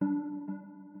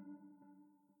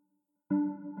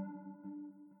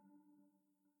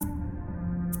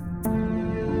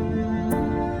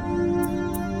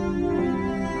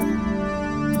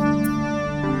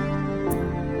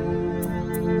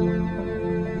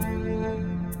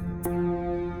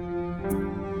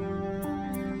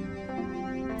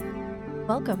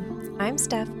Welcome. I'm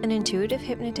Steph, an intuitive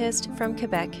hypnotist from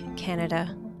Quebec,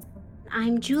 Canada.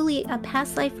 I'm Julie, a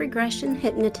past life regression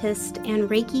hypnotist and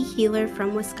Reiki healer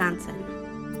from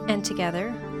Wisconsin. And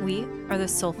together, we are the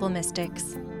Soulful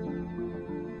Mystics.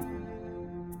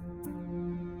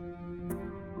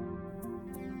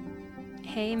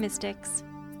 Hey, Mystics.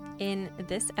 In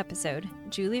this episode,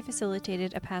 Julie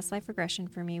facilitated a past life regression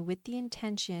for me with the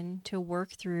intention to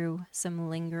work through some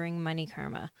lingering money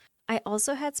karma. I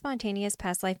also had spontaneous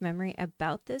past life memory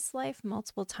about this life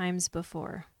multiple times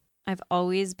before. I've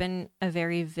always been a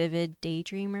very vivid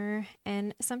daydreamer,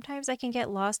 and sometimes I can get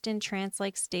lost in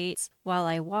trance-like states while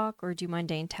I walk or do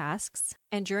mundane tasks.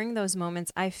 And during those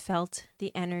moments, I felt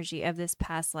the energy of this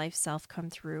past life self come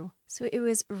through. So it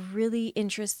was really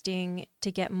interesting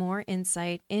to get more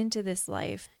insight into this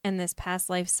life and this past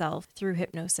life self through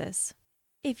hypnosis.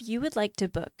 If you would like to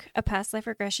book a past life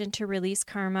regression to release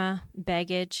karma,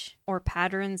 baggage, or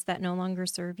patterns that no longer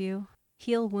serve you,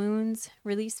 heal wounds,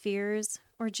 release fears,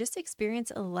 or just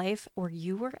experience a life where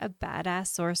you were a badass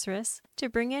sorceress to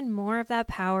bring in more of that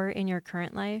power in your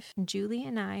current life, Julie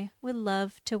and I would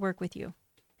love to work with you.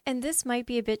 And this might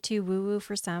be a bit too woo-woo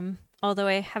for some, although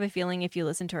I have a feeling if you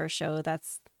listen to our show,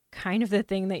 that's kind of the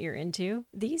thing that you're into.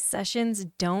 These sessions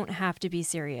don't have to be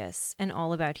serious and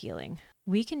all about healing.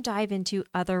 We can dive into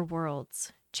other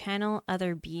worlds, channel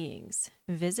other beings,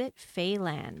 visit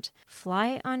Feyland,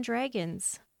 fly on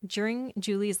dragons. During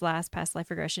Julie's last past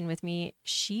life regression with me,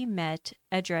 she met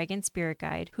a dragon spirit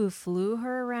guide who flew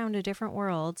her around a different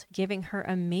world, giving her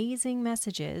amazing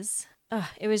messages.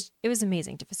 It was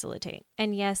amazing to facilitate.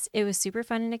 And yes, it was super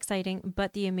fun and exciting,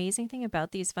 but the amazing thing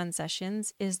about these fun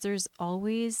sessions is there's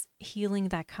always healing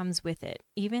that comes with it,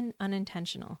 even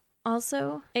unintentional.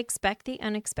 Also, expect the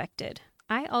unexpected.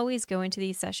 I always go into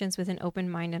these sessions with an open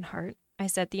mind and heart. I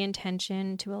set the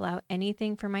intention to allow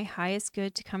anything for my highest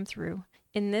good to come through.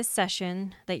 In this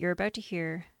session that you're about to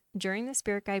hear, during the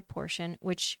spirit guide portion,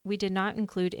 which we did not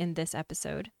include in this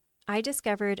episode, I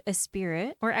discovered a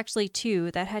spirit, or actually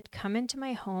two, that had come into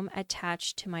my home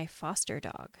attached to my foster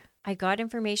dog. I got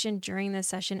information during this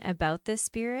session about this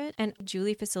spirit, and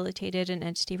Julie facilitated an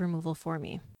entity removal for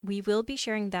me. We will be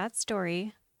sharing that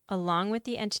story along with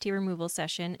the entity removal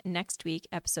session next week,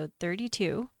 episode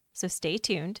 32. So stay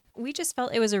tuned. We just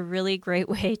felt it was a really great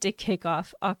way to kick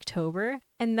off October.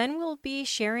 And then we'll be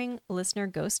sharing listener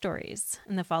ghost stories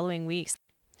in the following weeks.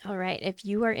 All right, if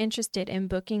you are interested in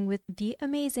booking with the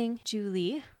amazing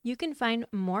Julie, you can find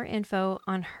more info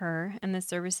on her and the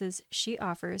services she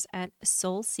offers at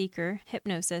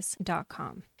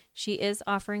soulseekerhypnosis.com. She is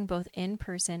offering both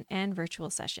in-person and virtual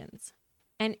sessions.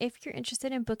 And if you're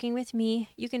interested in booking with me,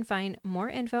 you can find more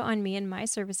info on me and my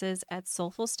services at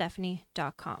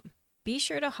soulfulstephanie.com. Be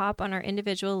sure to hop on our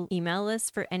individual email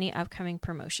list for any upcoming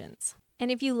promotions. And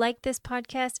if you like this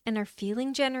podcast and are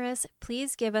feeling generous,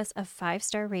 please give us a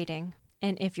 5-star rating.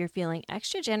 And if you're feeling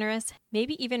extra generous,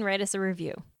 maybe even write us a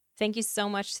review. Thank you so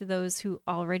much to those who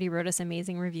already wrote us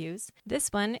amazing reviews. This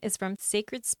one is from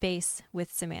Sacred Space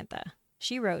with Samantha.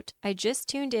 She wrote, "I just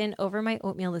tuned in over my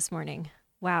oatmeal this morning.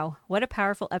 Wow, what a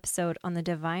powerful episode on the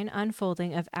divine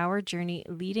unfolding of our journey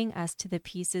leading us to the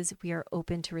pieces we are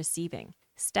open to receiving.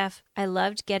 Steph, I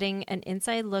loved getting an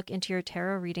inside look into your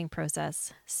tarot reading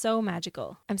process. So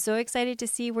magical. I'm so excited to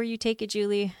see where you take it,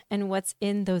 Julie, and what's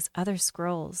in those other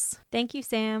scrolls. Thank you,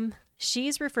 Sam."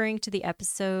 She's referring to the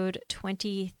episode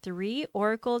 23,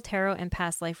 Oracle, Tarot, and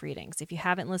Past Life Readings. If you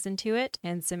haven't listened to it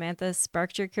and Samantha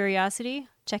sparked your curiosity,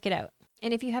 check it out.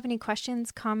 And if you have any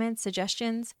questions, comments,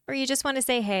 suggestions, or you just want to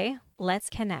say hey, let's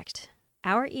connect.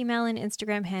 Our email and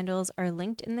Instagram handles are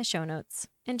linked in the show notes.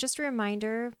 And just a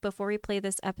reminder, before we play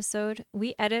this episode,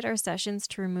 we edit our sessions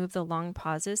to remove the long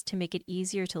pauses to make it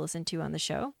easier to listen to on the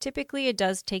show. Typically, it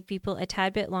does take people a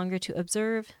tad bit longer to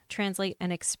observe, translate,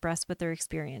 and express what they're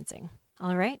experiencing.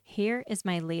 All right, here is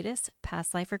my latest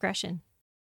past life regression.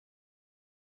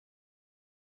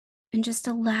 And just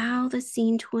allow the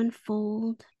scene to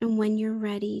unfold. And when you're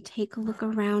ready, take a look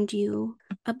around you.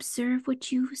 Observe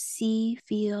what you see,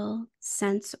 feel,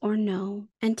 sense, or know.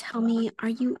 And tell me, are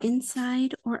you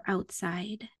inside or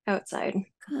outside? Outside.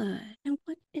 Good. And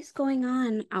what is going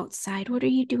on outside? What are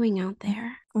you doing out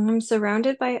there? I'm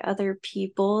surrounded by other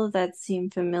people that seem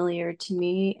familiar to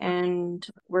me, and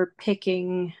we're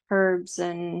picking herbs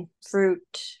and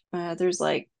fruit. There's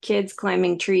like kids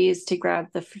climbing trees to grab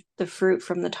the fruit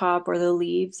from the top or the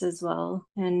leaves as well.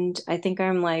 And I think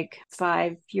I'm like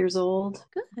 5 years old.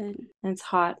 Good. And it's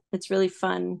hot. It's really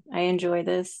fun. I enjoy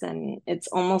this, and it's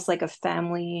almost like a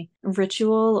family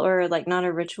ritual, or like not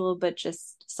a ritual, but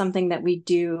just something that we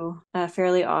do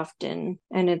fairly often.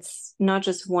 And it's not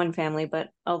just one family,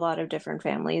 but a lot of different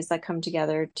families that come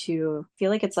together to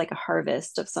feel like it's like a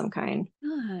harvest of some kind.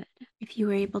 Good. If you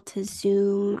were able to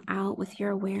zoom out with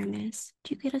your awareness,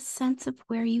 do you get a sense of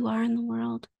where you are in the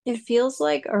world? It feels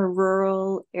like a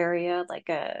rural area,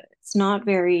 it's not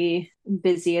very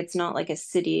busy. It's not like a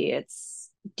city.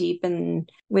 It's deep in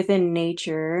within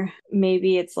nature.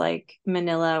 Maybe it's like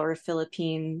Manila or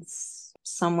Philippines,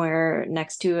 somewhere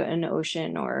next to an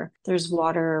ocean or there's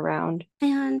water around.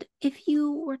 And if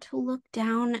you were to look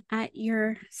down at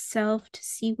yourself to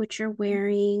see what you're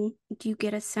wearing, do you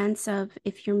get a sense of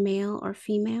if you're male or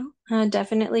female?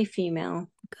 Definitely female.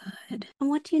 Good. And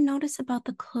what do you notice about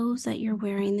the clothes that you're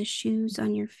wearing, the shoes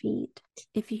on your feet,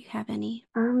 if you have any?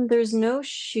 There's no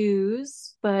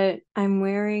shoes, but I'm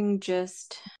wearing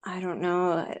just, I don't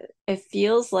know, it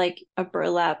feels like a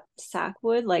burlap sack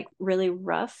would, like really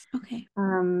rough. Okay.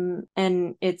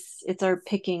 And it's our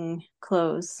picking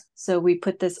clothes. So we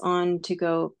put this on to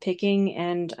go picking,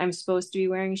 and I'm supposed to be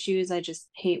wearing shoes. I just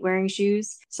hate wearing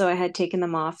shoes. So I had taken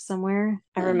them off somewhere.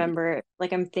 I Good. remember,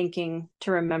 like I'm thinking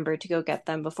to remember to go get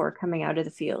them before coming out of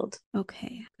the field.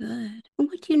 Okay, good. And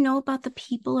what do you know about the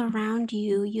people around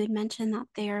you? You had mentioned that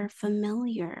they're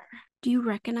familiar. Do you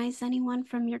recognize anyone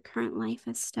from your current life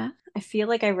as Steph? I feel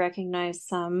like I recognize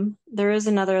some. There is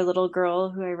another little girl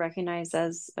who I recognize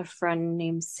as a friend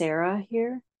named Sarah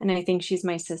here, and I think she's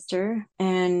my sister.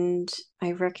 And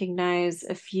I recognize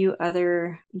a few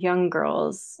other young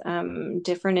girls,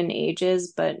 different in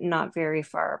ages, but not very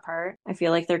far apart. I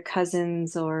feel like they're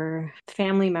cousins or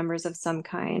family members of some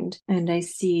kind. And I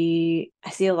see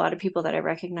a lot of people that I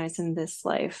recognize in this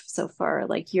life so far.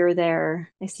 Like you're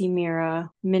there. I see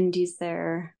Mira, Mindy's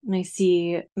there, and I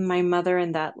see my mother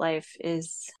in that life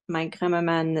is my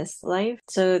grandmama in this life.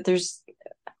 So there's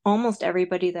almost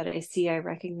everybody that I see, I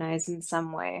recognize in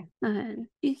some way. Good.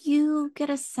 Do you get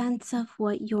a sense of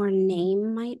what your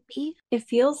name might be? It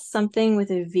feels something with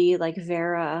a V, like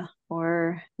Vera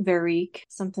or Verique,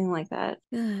 something like that.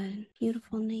 Good.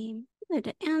 Beautiful name.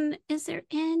 Good. And is there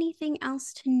anything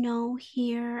else to know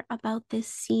here about this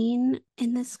scene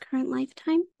in this current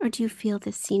lifetime? Or do you feel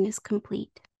this scene is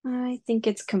complete? I think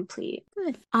it's complete.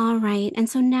 Good. All right. And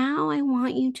so now I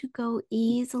want you to go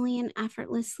easily and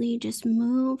effortlessly just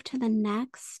move to the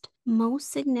next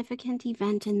most significant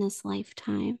event in this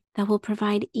lifetime that will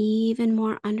provide even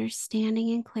more understanding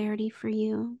and clarity for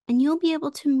you. And you'll be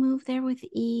able to move there with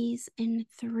ease in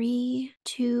 3,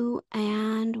 2,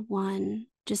 and 1.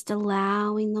 Just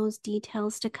allowing those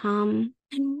details to come.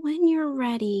 And when you're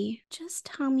ready, just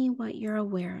tell me what you're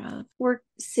aware of. We're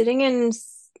sitting in,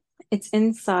 it's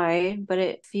inside, but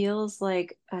it feels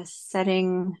like a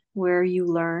setting where you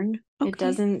learn. Okay. It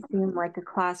doesn't seem like a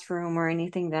classroom or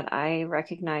anything that I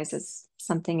recognize as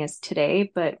something as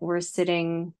today, but we're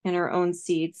sitting in our own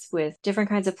seats with different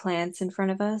kinds of plants in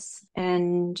front of us.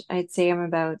 And I'd say I'm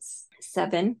about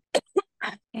 7.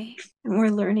 Okay. And we're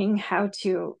learning how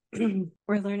to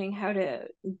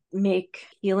make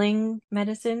healing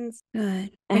medicines.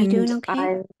 Good. Are you doing And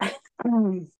okay?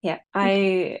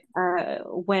 I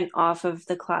went off of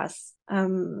the class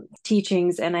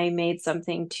teachings, and I made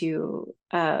something to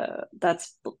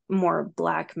that's more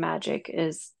black magic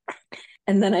is,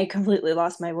 and then I completely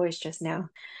lost my voice just now.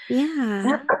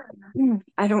 Yeah.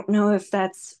 I don't know if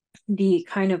that's the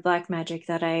kind of black magic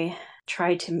that I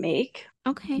tried to make,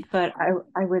 Okay. but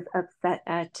I was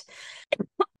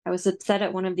upset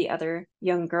at one of the other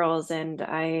young girls, and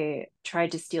I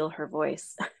tried to steal her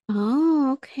voice.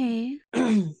 Oh, okay.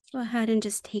 Go ahead and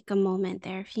just take a moment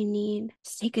there if you need.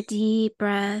 Just take a deep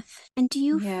breath. And do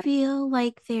you Yeah. feel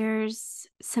like there's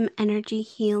some energy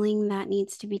healing that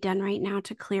needs to be done right now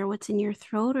to clear what's in your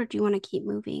throat, or do you want to keep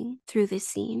moving through this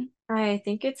scene? I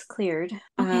think it's cleared.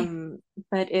 Okay.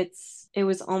 But it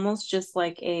was almost just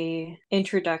like a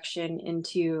introduction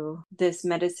into this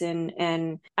medicine.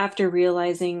 And after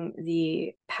realizing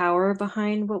the power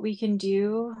behind what we can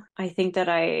do, I think that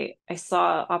I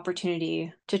saw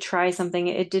opportunity to try something.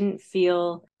 It didn't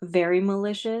feel very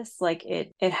malicious. Like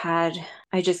it had,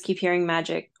 I just keep hearing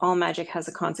magic. All magic has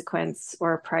a consequence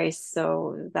or a price.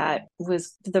 So that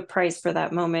was the price for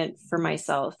that moment for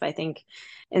myself. I think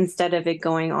instead of it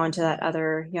going on to that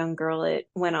other young girl, it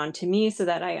went on to me so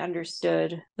that I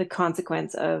understood the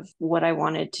consequence of what I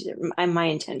wanted to, and my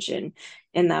intention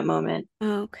in that moment.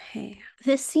 Okay.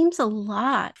 This seems a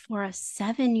lot for a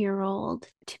 7-year-old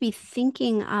to be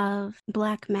thinking of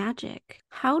black magic.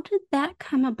 How did that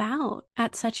come about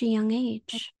at such a young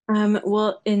age?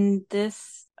 Well, in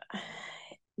this,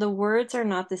 the words are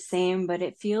not the same, but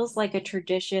it feels like a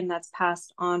tradition that's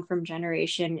passed on from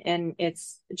generation, and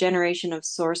it's generation of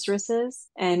sorceresses,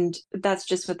 and that's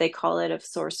just what they call it, of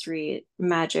sorcery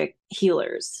magic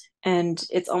healers. And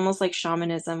it's almost like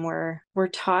shamanism where we're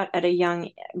taught at a young,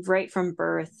 right from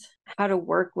birth, how to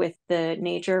work with the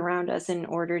nature around us in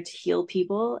order to heal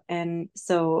people. And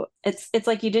so it's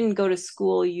like you didn't go to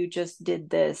school, you just did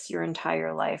this your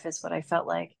entire life is what I felt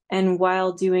like. And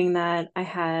while doing that, I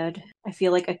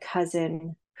feel like a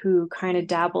cousin who kind of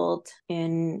dabbled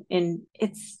in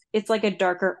it's like a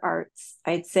darker arts,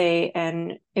 I'd say,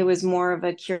 and it was more of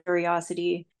a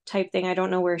curiosity type thing. I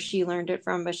don't know where she learned it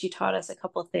from, but she taught us a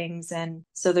couple things. And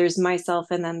so there's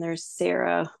myself and then there's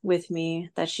Sarah with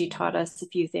me that she taught us a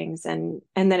few things, and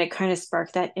then it kind of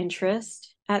sparked that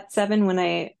interest at 7 when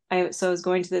I was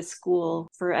going to this school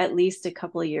for at least a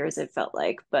couple of years, it felt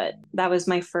like, but that was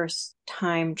my first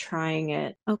time trying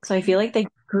it. So I feel like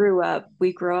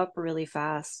we grew up really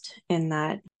fast in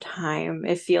that time.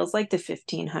 It feels like the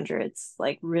 1500s,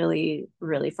 like really,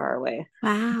 really far away.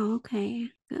 Wow, okay,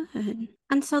 good.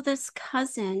 And so this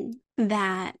cousin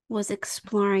that was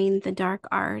exploring the dark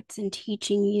arts and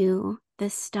teaching you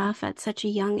this stuff at such a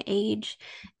young age,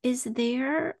 is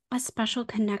there a special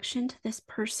connection to this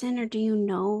person, or do you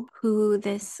know who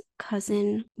this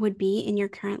cousin would be in your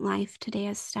current life today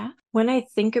as Steph? When I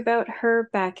think about her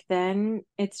back then,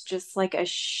 it's just like a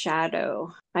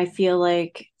shadow. I feel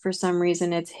like for some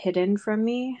reason it's hidden from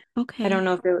me. I Okay. don't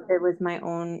know if it was my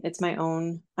own, it's my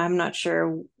own. I'm not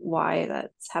sure why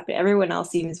that's happening. Everyone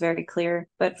else seems very clear,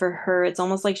 but for her, it's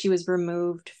almost like she was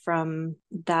removed from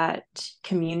that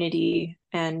community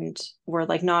and we're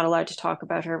like not allowed to talk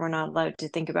about her. We're not allowed to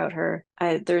think about her.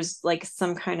 There's like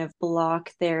some kind of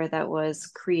block there that was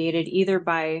created either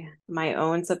by my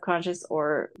own subconscious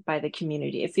or by the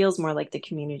community. It feels more like the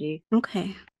community.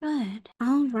 Okay, good.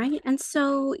 All right. And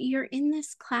so you're in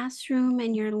this classroom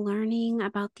and you're learning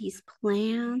about these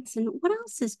plants. And what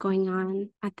else is going on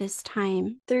at this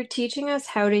time? They're teaching us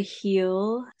how to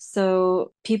heal.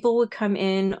 So people would come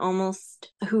in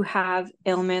almost who have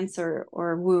ailments or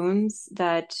wounds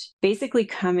that basically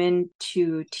come in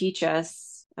to teach us.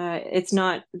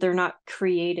 They're not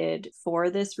created for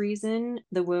this reason,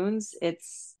 the wounds.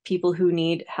 It's people who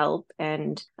need help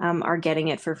and are getting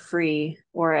it for free,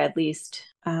 or at least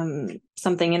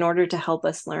something in order to help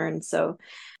us learn. So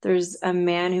there's a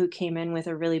man who came in with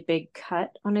a really big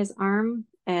cut on his arm.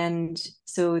 And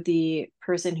so the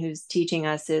person who's teaching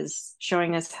us is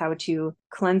showing us how to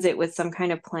cleanse it with some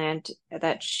kind of plant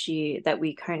that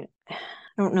we kind of,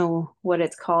 I don't know what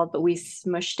it's called, but we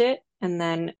smushed it and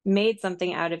then made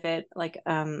something out of it, like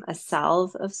a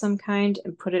salve of some kind,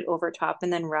 and put it over top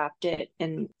and then wrapped it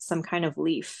in some kind of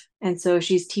leaf. And so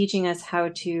she's teaching us how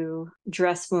to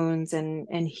dress wounds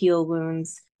and heal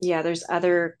wounds. Yeah, there's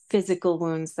other physical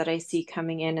wounds that I see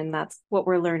coming in, and that's what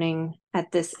we're learning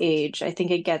at this age. I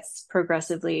think it gets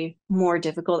progressively more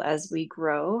difficult as we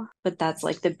grow, but that's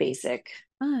like the basic.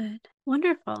 Good.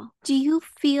 Wonderful. Do you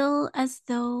feel as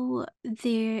though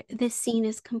this scene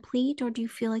is complete, or do you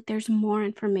feel like there's more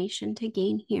information to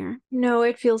gain here? No,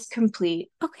 it feels complete.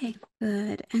 Okay,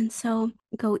 good. And so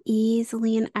go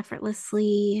easily and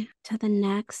effortlessly to the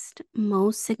next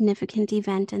most significant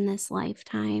event in this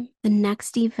lifetime, the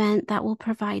next event that will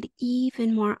provide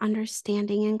even more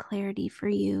understanding and clarity for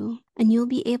you. And you'll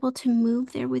be able to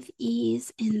move there with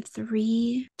ease in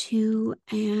 3, 2,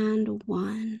 and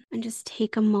 1. And just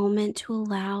take a moment to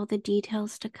allow the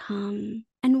details to come.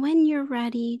 And when you're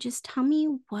ready, just tell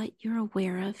me what you're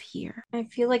aware of here. I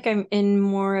feel like I'm in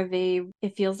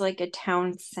it feels like a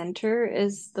town center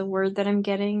is the word that I'm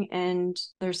getting. And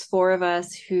there's 4 of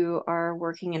us who are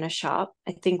working in a shop.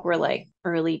 I think we're like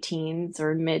early teens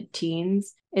or mid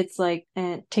teens. It's like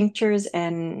tinctures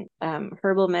and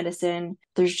herbal medicine.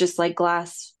 There's just like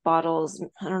glass bottles.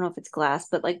 I don't know if it's glass,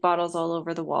 but like bottles all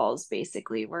over the walls,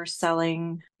 basically. We're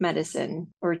selling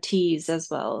medicine or teas as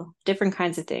well, different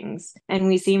kinds of things. And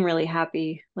we seem really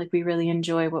happy, like we really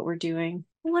enjoy what we're doing.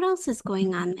 What else is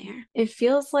going on there? It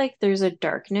feels like there's a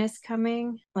darkness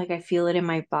coming, like I feel it in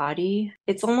my body.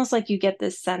 It's almost like you get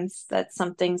this sense that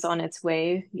something's on its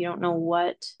way. You don't know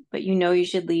what, but you know you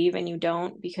should leave and you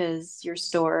don't because your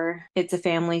store, it's a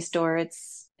family store.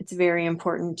 It's very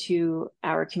important to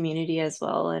our community as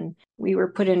well. And we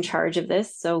were put in charge of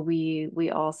this, so we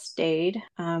all stayed.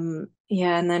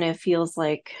 Yeah, and then it feels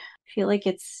like I feel like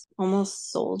it's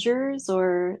almost soldiers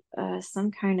or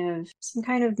some kind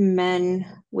of men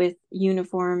with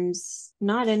uniforms.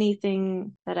 Not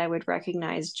anything that I would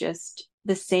recognize, just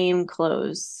the same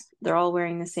clothes. They're all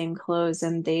wearing the same clothes,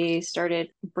 and they started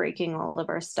breaking all of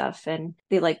our stuff, and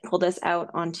they like pulled us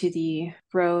out onto the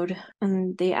road,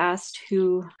 and they asked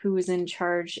who was in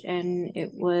charge, and I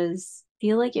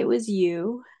feel like it was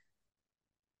you.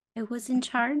 It was in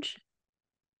charge?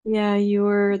 Yeah, you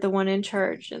were the one in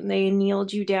charge, and they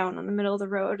kneeled you down on the middle of the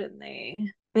road, and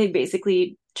they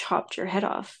basically chopped your head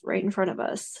off right in front of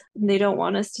us. They don't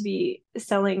want us to be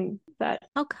selling that.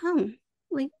 How come?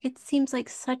 Like, it seems like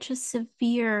such a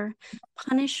severe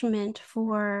punishment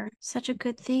for such a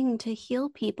good thing to heal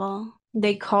people.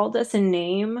 They called us a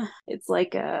name. It's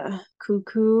like a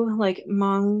cuckoo, like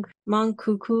moncuculum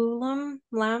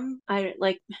lamb. I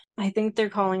think they're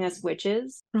calling us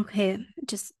witches. Okay,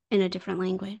 just in a different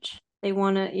language. They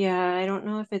want to, yeah, I don't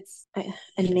know if it's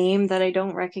a name that I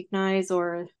don't recognize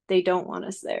or they don't want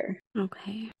us there.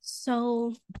 Okay,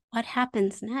 so what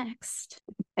happens next?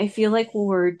 I feel like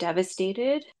we're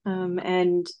devastated,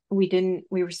 and we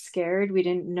were scared. We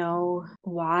didn't know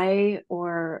why,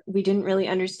 or we didn't really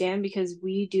understand because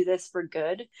we do this for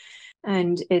good.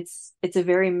 And it's a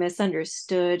very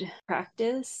misunderstood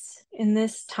practice in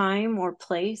this time or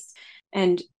place.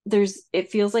 And it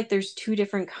feels like there's two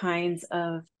different kinds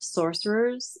of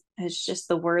sorcerers. It's just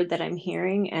the word that I'm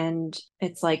hearing, and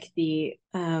it's like the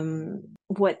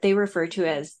what they refer to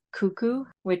as cuckoo,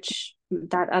 which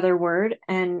that other word,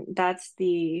 and that's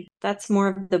more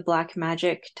of the black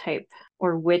magic type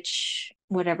or witch,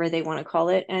 whatever they want to call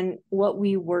it. And what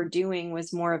we were doing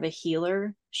was more of a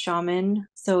healer shaman.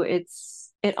 So it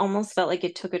almost felt like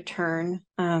it took a turn,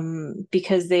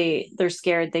 because they're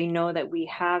scared. They know that we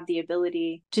have the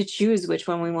ability to choose which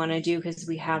one we want to do because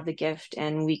we have the gift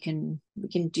and we can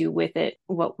do with it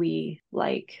what we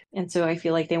like. And so I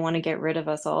feel like they want to get rid of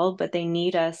us all, but they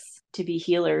need us to be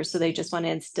healers. So they just want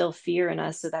to instill fear in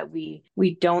us so that we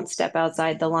don't step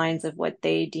outside the lines of what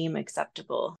they deem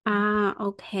acceptable. Ah,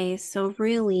 okay. So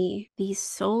really, these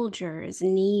soldiers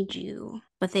need you,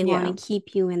 but they want Yeah. to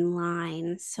keep you in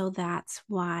line. So that's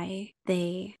why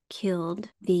they killed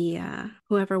the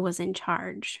whoever was in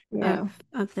charge Yeah.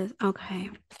 of this. Okay.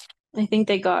 I think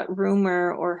they got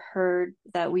rumor or heard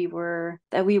that we were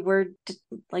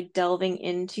like delving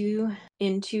into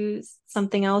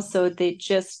something else, so they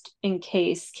just in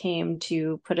case came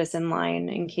to put us in line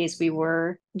in case we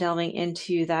were delving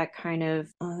into that kind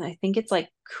of I think it's like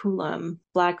kulam,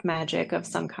 black magic of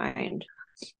some kind.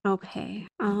 Okay.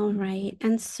 All right.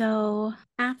 And so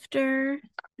after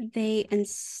they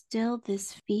instilled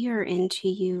this fear into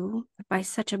you by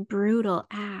such a brutal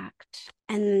act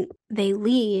and they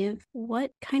leave,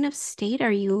 what kind of state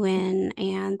are you in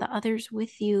and the others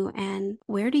with you? And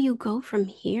where do you go from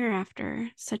here after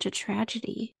such a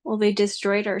tragedy? Well, they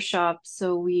destroyed our shop,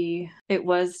 so it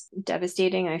was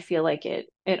devastating. I feel like it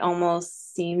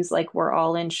almost seems like we're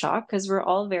all in shock because we're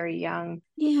all very young.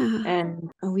 Yeah. And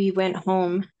we went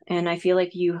home, and I feel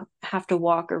like you have to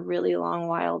walk a really long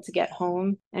while to get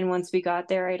home. And once we got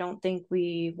there, I don't think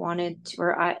we wanted to,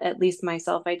 or at least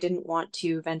myself, I didn't want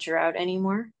to venture out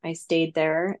anymore. I stayed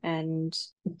there and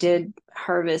did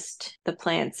harvest the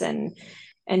plants and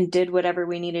did whatever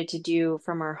we needed to do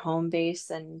from our home base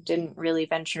and didn't really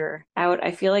venture out.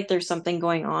 I feel like there's something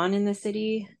going on in the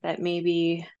city that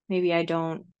maybe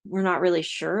we're not really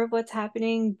sure of what's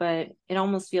happening, but it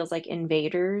almost feels like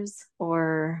invaders,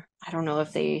 or I don't know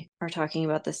if they are talking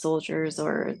about the soldiers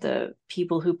or the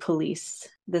people who police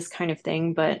this kind of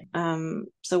thing, but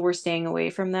so we're staying away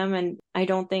from them, and I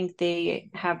don't think they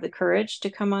have the courage to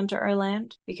come onto our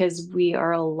land because we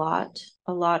are a lot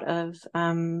of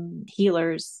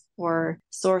healers or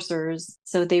sorcerers,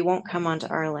 so they won't come onto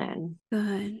our land.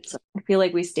 Good. So I feel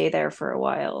like we stay there for a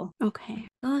while. Okay,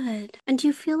 good. And do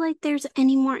you feel like there's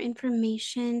any more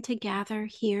information to gather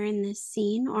here in this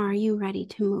scene, or are you ready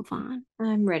to move on?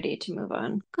 I'm ready to move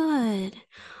on. Good.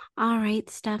 All right,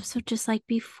 Steph. So, just like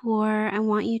before, I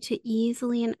want you to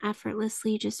easily and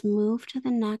effortlessly just move to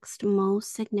the next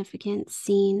most significant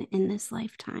scene in this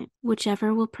lifetime,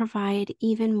 whichever will provide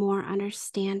even more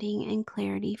understanding and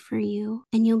clarity for you.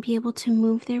 And you'll be able to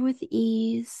move there with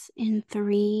ease in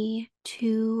 3,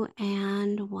 2,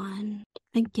 and 1.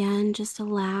 Again, just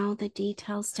allow the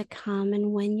details to come,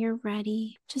 and when you're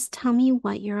ready, just tell me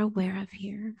what you're aware of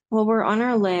here. Well, we're on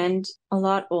our land a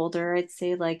lot older, I'd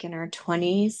say like in our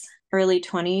 20s, early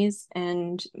 20s,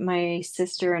 and my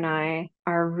sister and I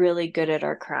are really good at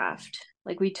our craft.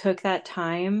 Like we took that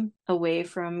time away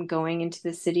from going into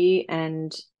the city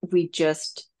and we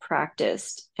just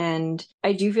practiced. And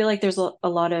I do feel like there's a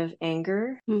lot of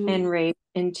anger and rage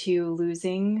into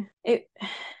losing it.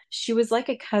 She was like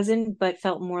a cousin, but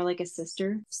felt more like a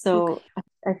sister. So Okay.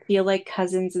 I feel like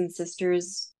cousins and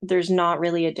sisters, there's not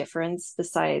really a difference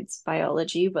besides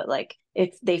biology, but like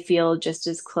if they feel just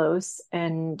as close.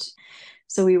 And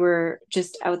So we were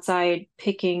just outside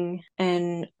picking,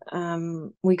 and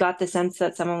we got the sense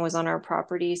that someone was on our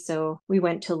property. So we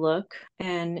went to look,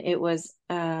 and it was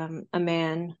a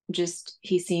man. Just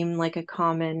he seemed like a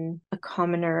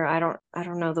commoner. I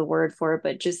don't know the word for it,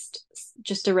 but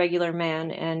just a regular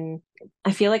man. And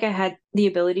I feel like I had the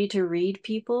ability to read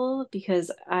people because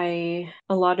a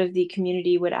lot of the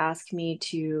community would ask me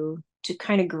to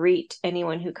kind of greet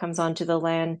anyone who comes onto the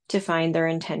land to find their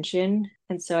intention.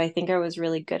 And so I think I was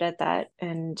really good at that.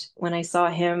 And when I saw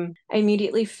him, I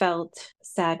immediately felt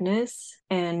sadness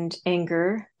and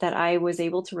anger that I was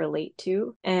able to relate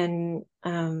to. And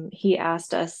he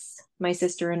asked us, my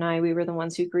sister and I, we were the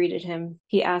ones who greeted him.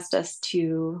 He asked us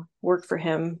to work for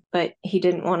him, but he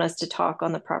didn't want us to talk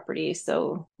on the property.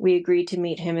 So we agreed to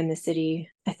meet him in the city.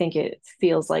 I think it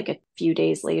feels like a few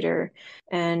days later.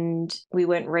 And we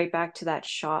went right back to that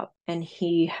shop, and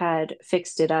he had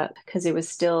fixed it up because it was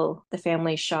still the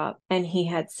family shop. And he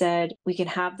had said, we can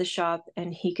have the shop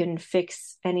and he can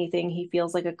fix anything. He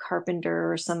feels like a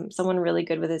carpenter or someone really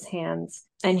good with his hands.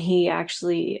 And he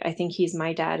actually, I think he's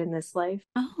my dad in this life.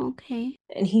 Oh, okay.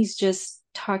 And he's just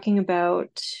talking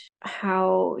about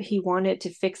how he wanted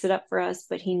to fix it up for us,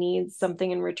 but he needs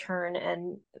something in return.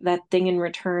 And that thing in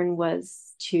return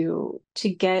was to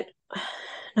get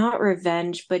not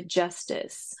revenge, but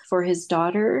justice for his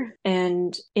daughter.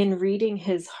 And in reading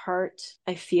his heart,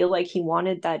 I feel like he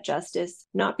wanted that justice,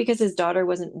 not because his daughter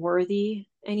wasn't worthy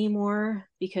anymore,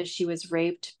 because she was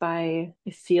raped by,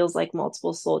 it feels like,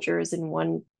 multiple soldiers in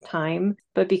one time,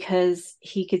 but because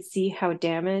he could see how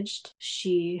damaged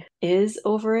she is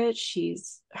over it.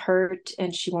 She's hurt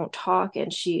and she won't talk,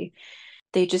 and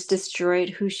they just destroyed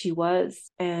who she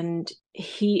was. And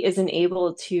he isn't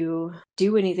able to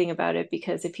do anything about it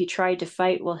because if he tried to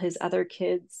fight, well, his other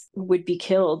kids would be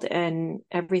killed and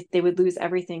they would lose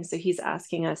everything. So he's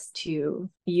asking us to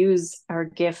use our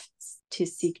gifts to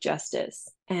seek justice.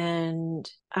 And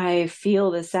I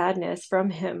feel the sadness from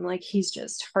him, like he's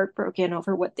just heartbroken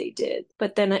over what they did.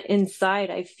 But then inside,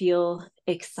 I feel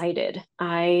excited.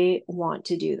 I want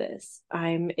to do this.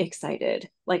 I'm excited.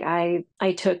 Like I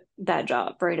took that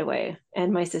job right away,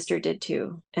 and my sister did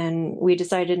too. And we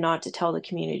decided not to tell the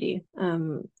community.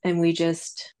 And we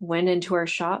just went into our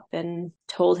shop and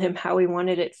told him how we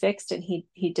wanted it fixed, and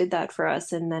he did that for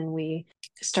us. And then we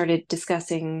started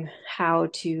discussing how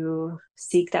to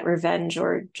seek that revenge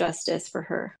or justice for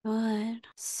her. Good.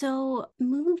 So,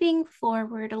 moving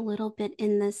forward a little bit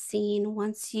in the scene,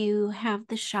 once you have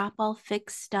the shop all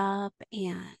fixed up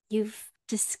and you've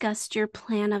discussed your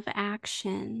plan of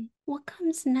action, what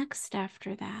comes next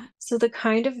after that? So the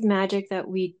kind of magic that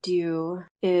we do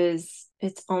is,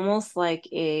 it's almost like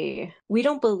we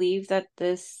don't believe that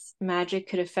this magic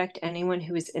could affect anyone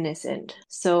who is innocent.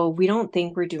 So we don't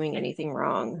think we're doing anything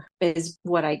wrong, is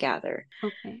what I gather.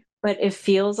 Okay. But it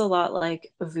feels a lot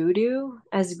like voodoo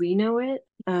as we know it.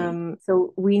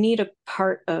 So we need a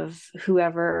part of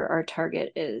whoever our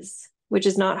target is, which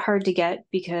is not hard to get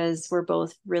because we're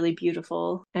both really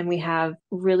beautiful and we have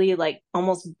really like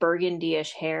almost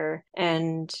burgundy-ish hair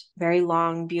and very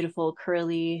long, beautiful,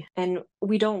 curly, and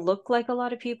we don't look like a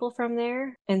lot of people from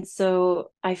there. And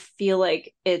so I feel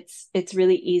like it's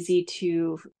really easy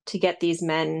to get these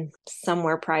men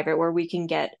somewhere private where we can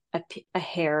get a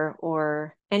hair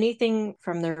or anything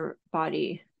from their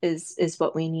body is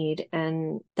what we need,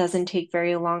 and doesn't take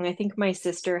very long. I think my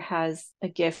sister has a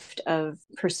gift of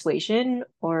persuasion,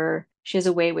 or she has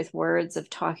a way with words of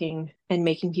talking and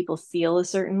making people feel a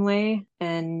certain way.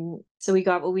 And so we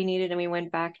got what we needed, and we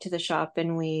went back to the shop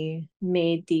and we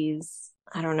made these,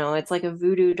 I don't know, it's like a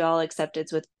voodoo doll, except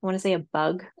it's with, I want to say, a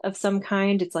bug of some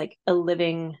kind. It's like a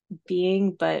living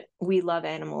being, but we love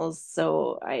animals,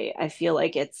 so I feel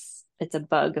like it's a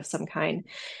bug of some kind.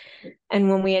 And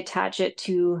when we attach it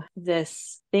to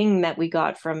this thing that we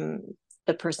got from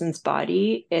the person's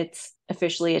body, it's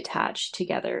officially attached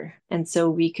together. And so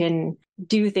we can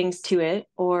do things to it,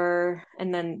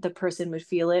 and then the person would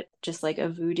feel it just like a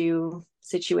voodoo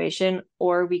situation,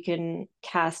 or we can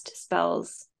cast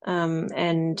spells.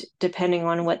 And depending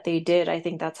on what they did, I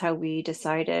think that's how we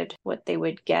decided what they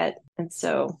would get. And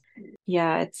so,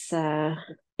 yeah,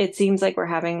 it seems like we're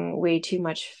having way too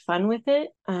much fun with it.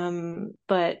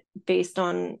 But based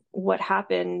on what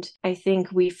happened, I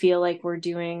think we feel like we're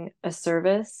doing a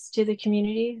service to the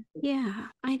community. Yeah,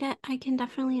 I can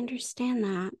definitely understand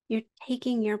that. You're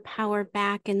taking your power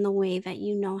back in the way that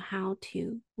you know how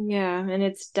to. Yeah, and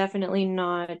it's definitely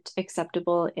not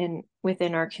acceptable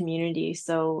within our community.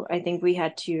 So I think we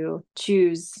had to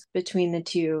choose between the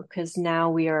two, because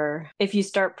now if you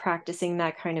start practicing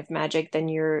that kind of magic, then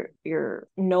you're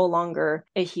no longer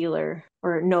a healer.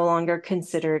 or no longer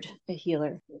considered a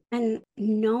healer. And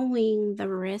knowing the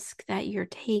risk that you're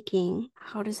taking,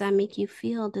 how does that make you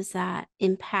feel? Does that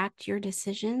impact your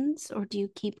decisions, or do you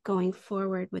keep going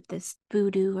forward with this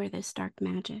voodoo or this dark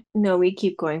magic? No, we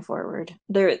keep going forward.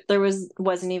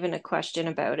 Wasn't even a question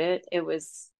about it. It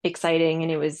was exciting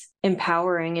and it was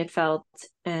empowering, it felt,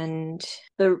 and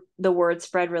the word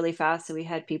spread really fast, so we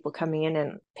had people coming in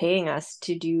and paying us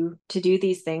to do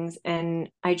these things, and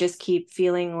I just keep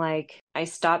feeling like I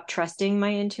stopped trusting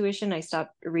my intuition. I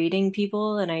stopped reading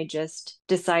people, and I just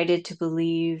decided to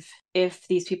believe if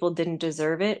these people didn't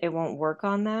deserve it, it won't work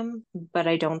on them. But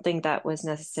I don't think that was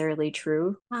necessarily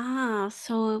true.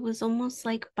 So it was almost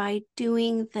like by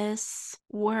doing this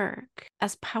work,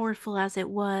 as powerful as it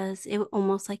was, it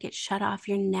almost like it shut off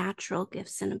your natural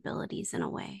gifts and abilities in a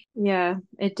way. Yeah,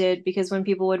 it did, because when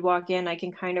people would walk in, I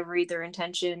can kind of read their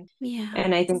intention. Yeah.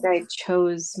 And I think I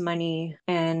chose money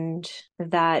and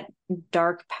that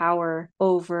dark power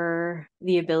over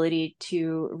the ability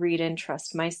to read and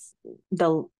trust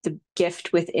the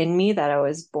gift within me that I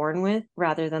was born with,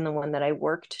 rather than the one that I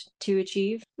worked to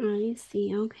achieve. I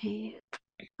see. Okay.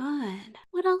 Good.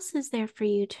 What else is there for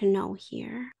you to know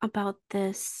here about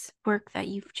this work that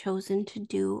you've chosen to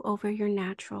do over your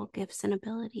natural gifts and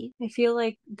abilities? I feel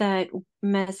like that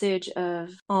message of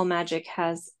all magic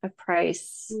has a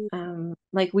price.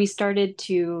 Like we started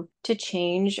to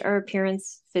change our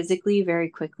appearance physically very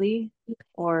quickly,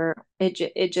 or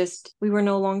it just, we were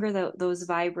no longer those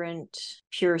vibrant,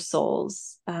 pure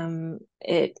souls.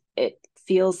 It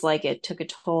feels like it took a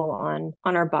toll on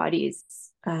our bodies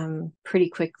pretty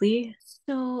quickly.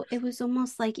 So it was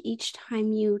almost like each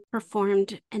time you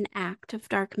performed an act of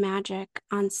dark magic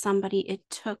on somebody, it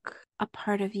took a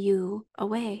part of you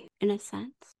away, in a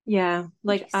sense. Yeah,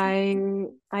 like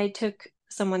Interesting. I took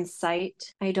someone's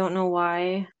sight. I don't know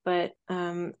why, but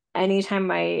anytime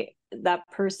that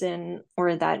person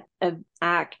or that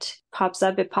act pops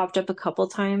up, it popped up a couple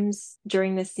times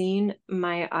during the scene,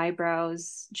 my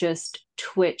eyebrows just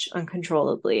twitch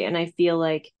uncontrollably. And I feel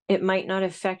like it might not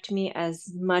affect me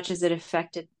as much as it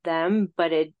affected them,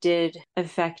 but it did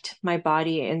affect my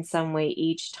body in some way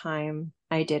each time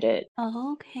I did it.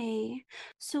 Okay.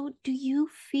 So do you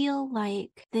feel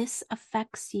like this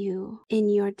affects you in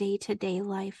your day-to-day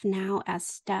life now as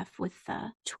Steph, with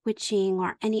the twitching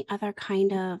or any other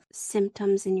kind of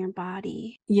symptoms in your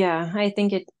body? Yeah, I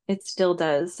think it still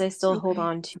does. I still hold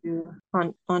Okay.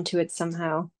 onto it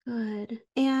somehow. Good.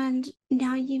 And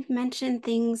now you've mentioned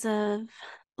things of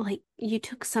like you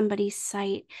took somebody's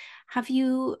sight. Have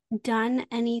you done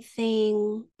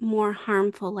anything more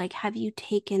harmful? Like, have you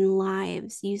taken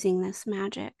lives using this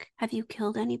magic? Have you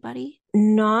killed anybody?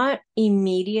 Not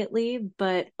immediately,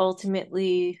 but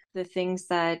ultimately the things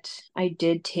that I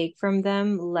did take from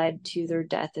them led to their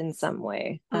death in some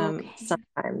way. Okay.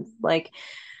 Sometimes, like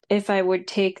if I would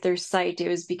take their sight, it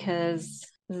was because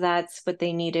that's what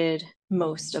they needed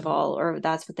most of all, or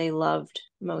that's what they loved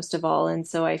most of all. And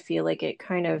so I feel like it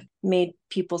kind of made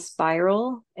people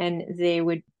spiral and they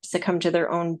would succumb to their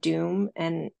own doom.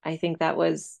 And I think that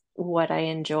was what I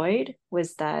enjoyed,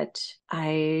 was that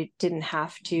I didn't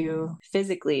have to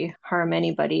physically harm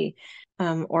anybody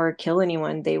or kill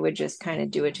anyone. They would just kind of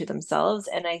do it to themselves.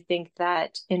 And I think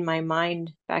that in my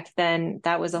mind back then,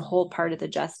 that was a whole part of the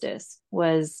justice,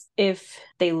 was if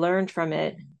they learned from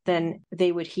it, then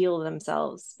they would heal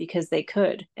themselves, because they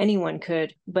could. Anyone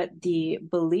could. But the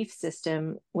belief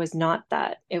system was not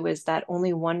that. It was that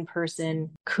only one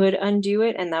person could undo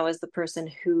it, and that was the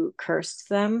person who cursed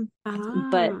them.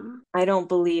 But Ah. I don't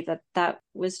believe that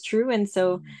was true. And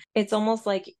so it's almost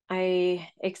like I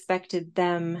expected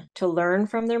them to learn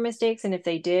from their mistakes. And if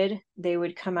they did, they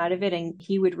would come out of it and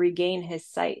he would regain his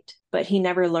sight. But he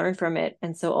never learned from it.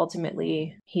 And so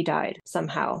ultimately he died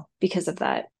somehow because of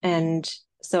that. And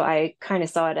so I kind of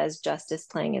saw it as justice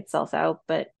playing itself out.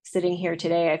 But sitting here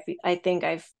today, I think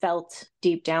I felt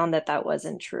deep down that that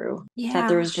wasn't true. That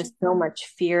there Yeah. was just so much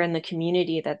fear in the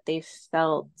community that they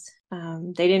felt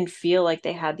they didn't feel like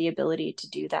they had the ability to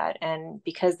do that. And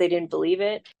because they didn't believe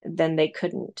it, then they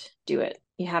couldn't do it.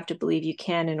 You have to believe you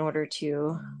can in order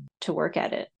to work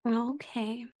at it.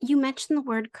 Okay. You mentioned the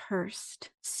word cursed.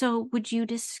 So would you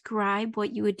describe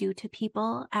what you would do to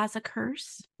people as a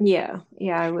curse? Yeah,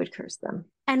 I would curse them.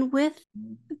 And with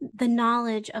the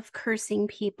knowledge of cursing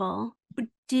people,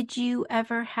 did you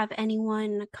ever have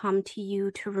anyone come to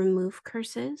you to remove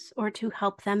curses or to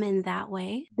help them in that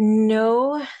way?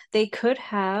 No, they could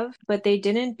have, but they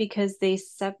didn't, because they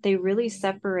really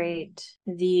separate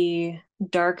the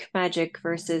dark magic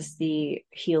versus the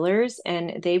healers,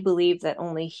 and they believe that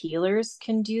only healers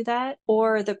can do that,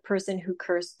 or the person who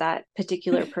cursed that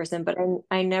particular person. But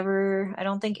I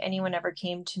don't think anyone ever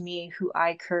came to me who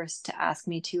I cursed to ask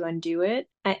me to undo it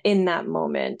in that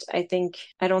moment. I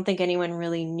don't think anyone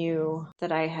really knew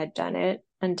that I had done it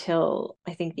until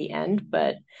I think the end,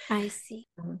 but I see.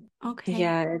 Okay.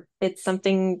 yeah, it's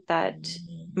something that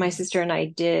my sister and I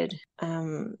did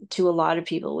to a lot of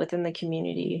people within the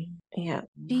community. Yeah.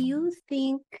 Do you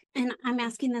think, and I'm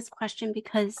asking this question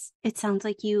because it sounds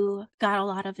like you got a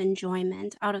lot of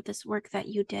enjoyment out of this work that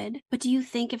you did, but do you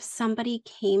think if somebody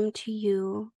came to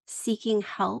you seeking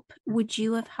help, would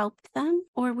you have helped them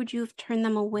or would you have turned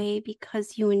them away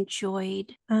because you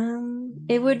enjoyed?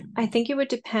 I think it would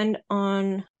depend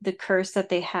on the curse that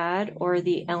they had or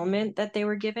the ailment that they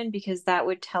were given, because that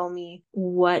would tell me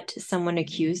what someone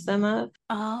accused them of.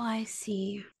 Oh, I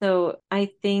see. So I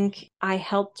think I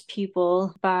helped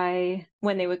people by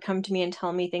when they would come to me and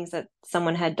tell me things that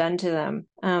someone had done to them.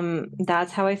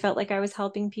 That's how I felt like I was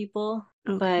helping people.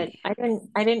 But Okay.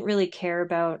 I didn't really care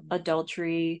about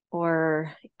adultery,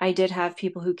 or I did have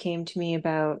people who came to me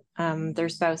about their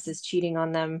spouses cheating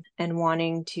on them and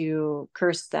wanting to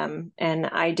curse them, and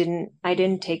I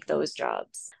didn't take those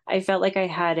jobs. I felt like I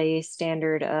had a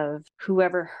standard of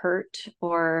whoever hurt,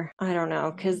 or I don't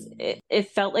know, because it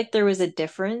felt like there was a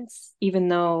difference, even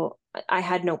though I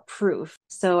had no proof.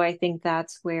 So I think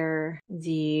that's where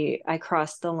I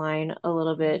crossed the line a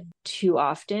little bit too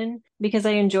often, because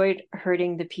I enjoyed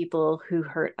hurting the people who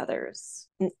hurt others.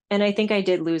 And I think I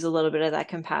did lose a little bit of that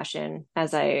compassion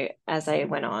as I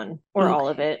went on, or all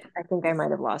of Okay. it. I think I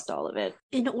might have lost all of it.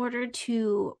 In order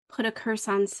to put a curse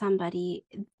on somebody,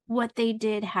 what they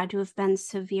did had to have been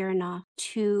severe enough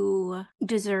to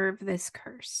deserve this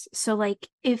curse. So, like,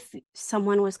 if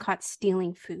someone was caught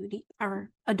stealing food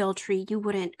or adultery, you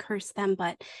wouldn't curse them.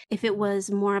 But if it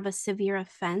was more of a severe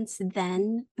offense,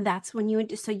 then that's when you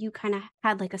would. So, you kind of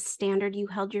had like a standard you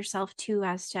held yourself to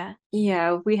as to.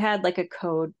 Yeah, we had like a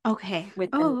code Okay.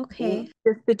 within Oh, okay.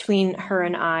 just between her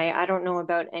and I. I don't know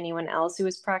about anyone else who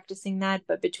was practicing that,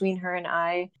 but between her and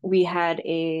I, we had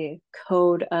a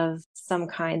code of some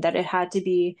kind that it had to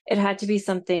be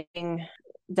something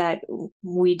that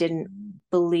we didn't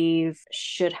believe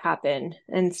should happen.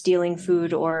 And stealing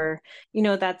food, or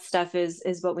that stuff is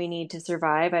what we need to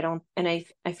survive.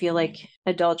 I feel like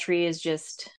adultery is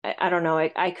just, I don't know,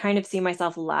 I kind of see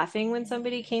myself laughing when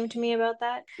somebody came to me about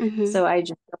that. Mm-hmm. So I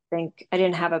just don't think, I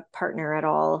didn't have a partner at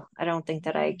all. I don't think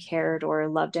that I cared or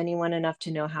loved anyone enough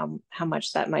to know how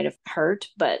much that might have hurt.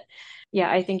 But yeah,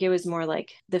 I think it was more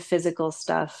like the physical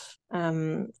stuff,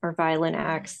 or violent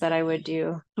acts that I would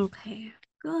do. Okay.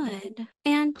 Good.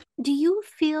 And do you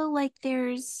feel like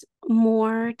there's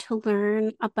more to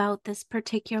learn about this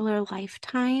particular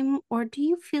lifetime, or do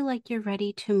you feel like you're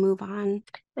ready to move on?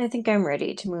 I think I'm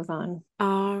ready to move on.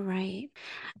 All right.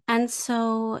 And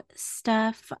so,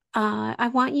 Steph, I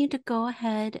want you to go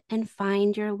ahead and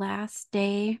find your last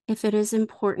day, if it is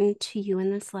important to you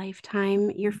in this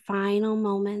lifetime, your final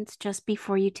moments just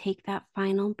before you take that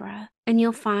final breath. And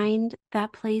you'll find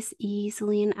that place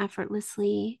easily and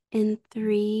effortlessly in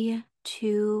 3,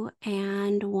 2,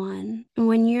 and 1.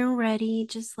 When you're ready,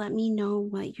 just let me know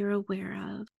what you're aware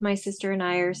of. My sister and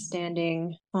I are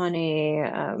standing on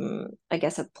I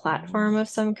guess a platform of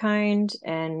some kind,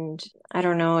 and I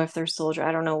don't know if they're soldier,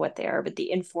 I don't know what they are, but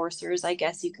the enforcers, I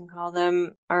guess you can call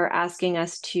them, are asking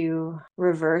us to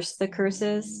reverse the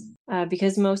curses,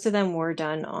 because most of them were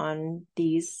done on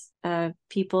these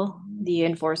people, the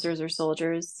enforcers or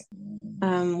soldiers.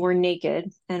 We're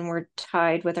naked and we're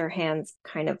tied with our hands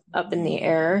kind of up in the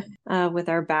air, with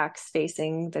our backs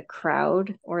facing the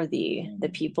crowd or the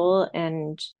people.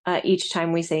 And each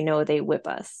time we say no, they whip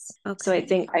us. Okay.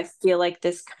 So I feel like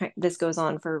this goes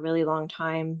on for a really long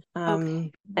time.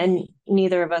 Okay. And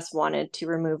neither of us wanted to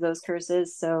remove those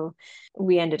curses, so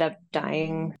we ended up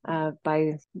dying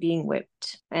by being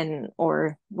whipped, and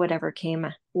or whatever came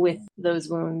with those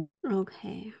wounds.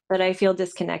 Okay. But I feel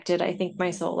disconnected. I think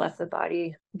my soul left the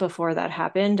body before that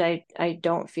happened. I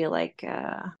don't feel like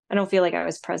I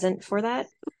was present for that.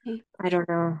 Okay. I don't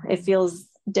know. It feels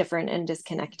different and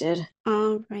disconnected.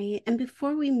 All right. And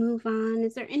before we move on,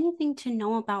 is there anything to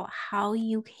know about how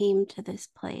you came to this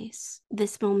place,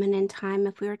 this moment in time?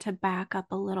 If we were to back up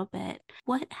a little bit,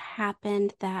 what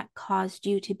happened that caused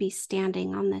you to be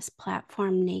standing on this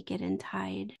platform naked and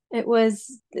tied? It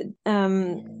was the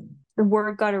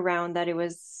word got around that it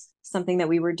was something that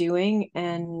we were doing,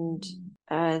 and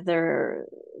there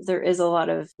is a lot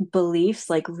of beliefs,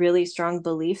 like really strong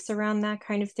beliefs around that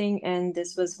kind of thing, and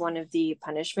this was one of the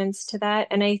punishments to that.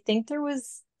 And I think there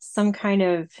was some kind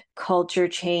of culture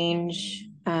change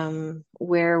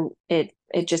where it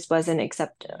just wasn't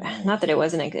not that it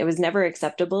was never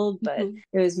acceptable, but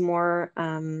it was more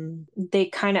they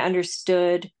kind of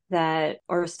understood that,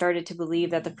 or started to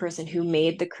believe that the person who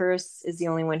made the curse is the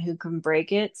only one who can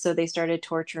break it. So they started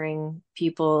torturing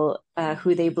people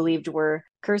who they believed were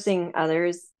cursing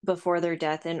others before their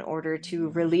death in order to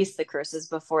release the curses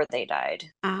before they died.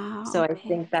 So I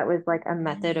think that was like a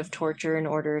method of torture in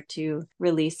order to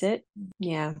release it.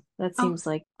 Yeah, that seems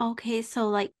like. Okay, so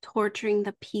like torturing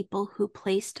the people who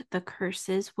placed the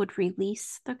curses would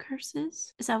release the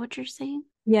curses? Is that what you're saying?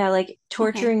 Yeah, like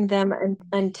torturing them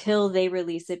until they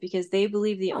release it, because they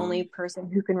believe the only person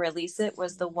who can release it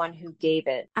was the one who gave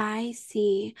it. I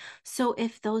see. So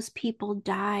if those people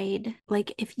died,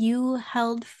 like if you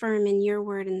held firm in your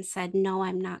word and said, "No,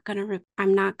 I'm not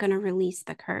gonna release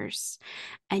the curse,"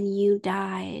 and you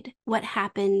died, what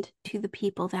happened to the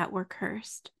people that were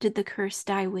cursed? Did the curse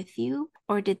die with you,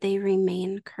 or did they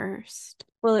remain cursed?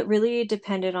 Well, it really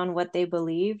depended on what they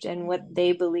believed, and what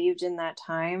they believed in that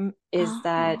time is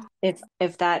that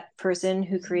if that person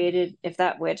who created, if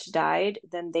that witch died,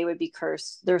 then they would be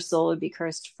cursed. Their soul would be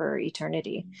cursed for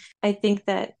eternity. I think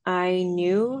that I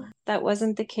knew that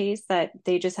wasn't the case, that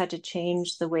they just had to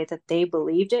change the way that they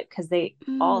believed it, because they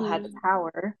all had the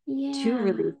power to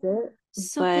release it.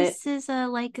 So But this is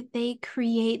like they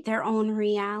create their own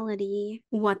reality,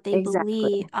 what they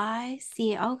believe. I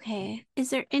see. Okay. Is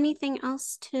there anything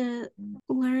else to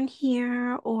learn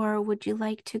here, or would you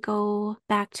like to go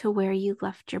back to where you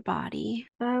left your body?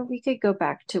 We could go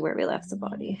back to where we left the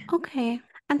body. Okay.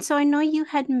 And so I know you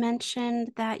had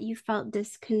mentioned that you felt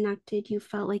disconnected. You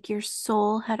felt like your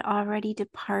soul had already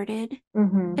departed.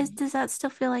 Does that still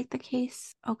feel like the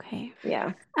case? Okay.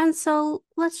 Yeah. And so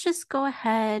let's just go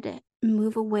ahead,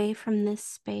 move away from this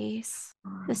space,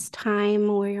 this time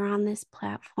where you're on this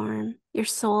platform. Your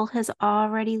soul has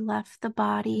already left the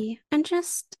body, and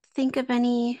just think of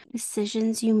any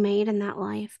decisions you made in that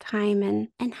lifetime,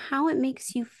 and how it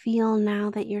makes you feel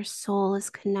now that your soul is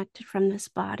connected from this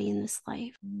body in this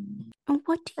life. And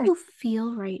what do you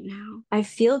feel right now? I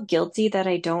feel guilty that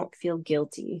I don't feel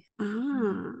guilty.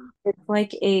 It's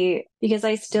like because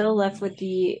I still left with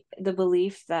the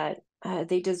belief that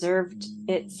they deserved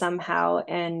it somehow,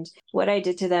 and what I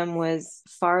did to them was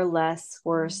far less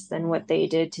worse than what they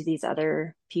did to these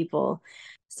other people.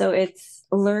 So it's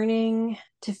learning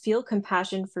to feel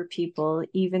compassion for people,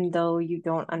 even though you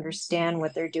don't understand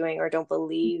what they're doing or don't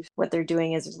believe what they're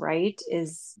doing is right,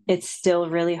 it's still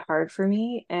really hard for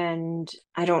me. And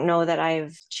I don't know that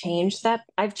I've changed that.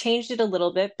 I've changed it a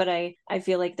little bit, but I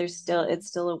feel like it's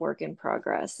still a work in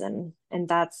progress. And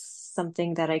that's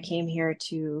something that I came here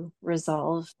to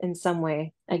resolve in some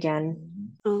way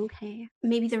again. Okay.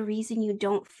 Maybe the reason you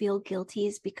don't feel guilty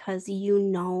is because you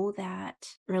know that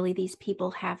really these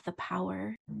people have the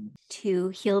power to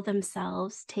heal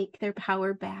themselves, take their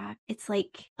power back. It's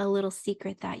like a little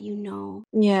secret that you know.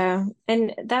 Yeah.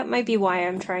 And that might be why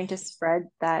I'm trying to spread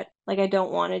that. Like, I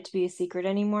don't want it to be a secret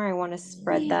anymore. I want to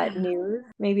spread that news.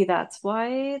 Maybe that's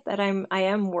why that I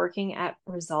am working at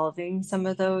resolving some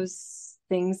of those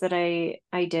things that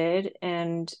I did.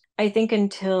 And I think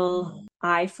until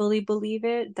I fully believe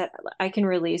it, that I can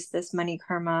release this money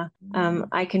karma.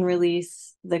 I can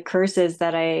release the curses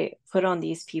that I put on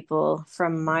these people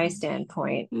from my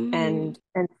standpoint, and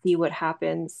see what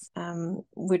happens,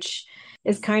 which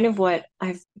is kind of what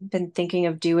I've been thinking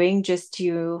of doing, just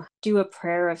to do a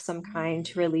prayer of some kind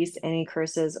to release any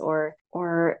curses or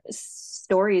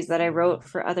stories that I wrote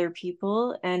for other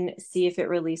people, and see if it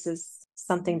releases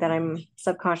something that I'm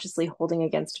subconsciously holding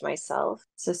against myself.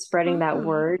 So spreading that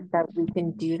word that we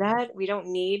can do that. We don't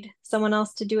need someone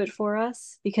else to do it for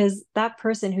us, because that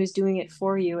person who's doing it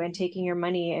for you and taking your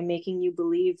money and making you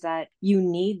believe that you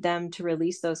need them to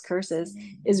release those curses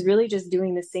is really just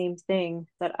doing the same thing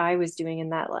that I was doing in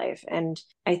that life. And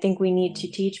I think we need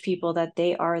to teach people that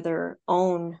they are their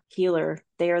own healer.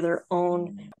 They are their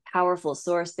own powerful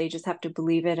source. They just have to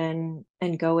believe it and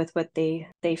go with what they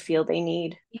feel they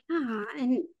need. Yeah.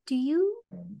 And do you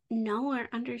know or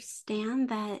understand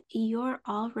that you're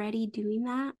already doing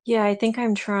that? Yeah, I think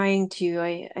I'm trying to.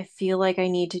 I feel like I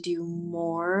need to do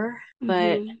more,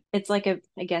 but it's like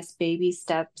I guess baby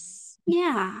steps.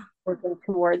 Yeah. Working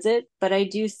towards it, but I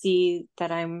do see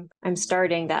that I'm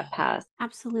starting that path.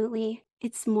 Absolutely.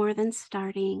 It's more than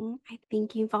starting. I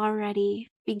think you've already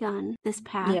begun this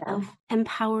path Yeah. of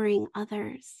empowering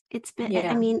others. It's been,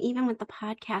 Yeah. I mean, even with the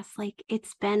podcast, like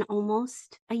it's been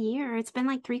almost a year. It's been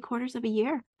like 3/4 of a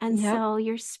year. And Yep. so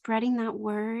you're spreading that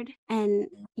word and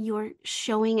you're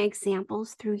showing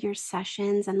examples through your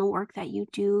sessions and the work that you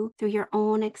do through your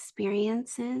own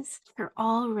experiences. You're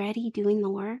already doing the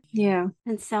work. Yeah.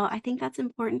 And so I think that's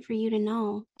important for you to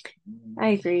know. I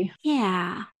agree.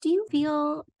 Yeah. Do you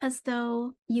feel as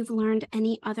though you've learned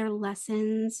any other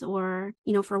lessons or,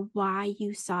 for why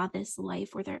you saw this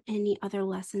life? Were there any other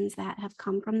lessons that have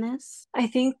come from this? I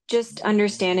think just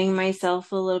understanding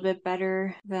myself a little bit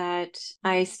better, that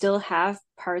I still have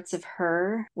parts of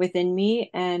her within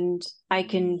me, and I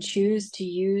can choose to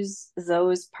use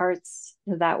those parts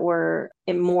that were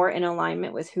more in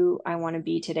alignment with who I want to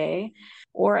be today.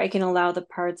 Or I can allow the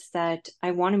parts that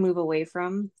I want to move away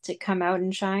from to come out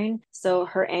and shine. So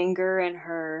her anger and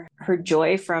her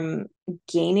joy from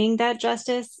gaining that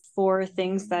justice for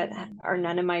things that are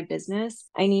none of my business,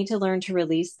 I need to learn to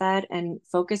release that and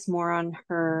focus more on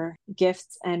her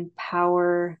gifts and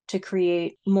power to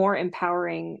create more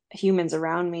empowering humans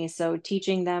around me. So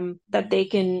teaching them that they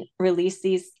can release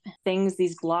these things,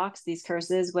 these blocks, these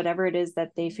curses, whatever it is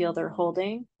that they feel they're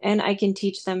holding, and I can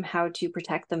teach them how to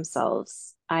protect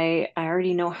themselves. I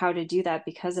already know how to do that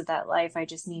because of that life. I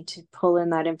just need to pull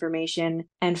in that information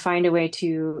and find a way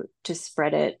to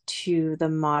spread it to the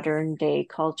modern day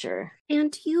culture. And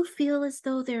do you feel as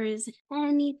though there is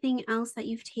anything else that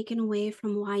you've taken away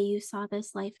from why you saw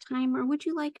this lifetime, or would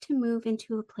you like to move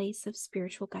into a place of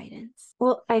spiritual guidance?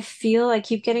 Well, I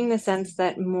keep getting the sense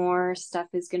that more stuff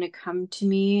is going to come to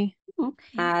me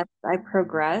as I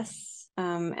progress.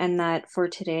 And that for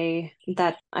today,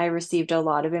 that I received a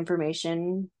lot of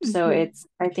information. So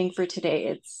I think for today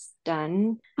it's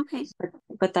done. Okay.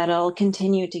 But that I'll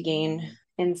continue to gain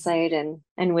insight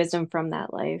and wisdom from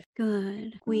that life.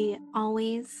 Good. We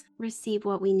always receive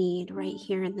what we need right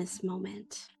here in this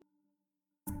moment.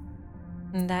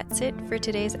 And that's it for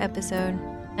today's episode.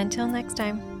 Until next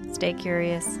time, stay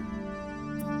curious.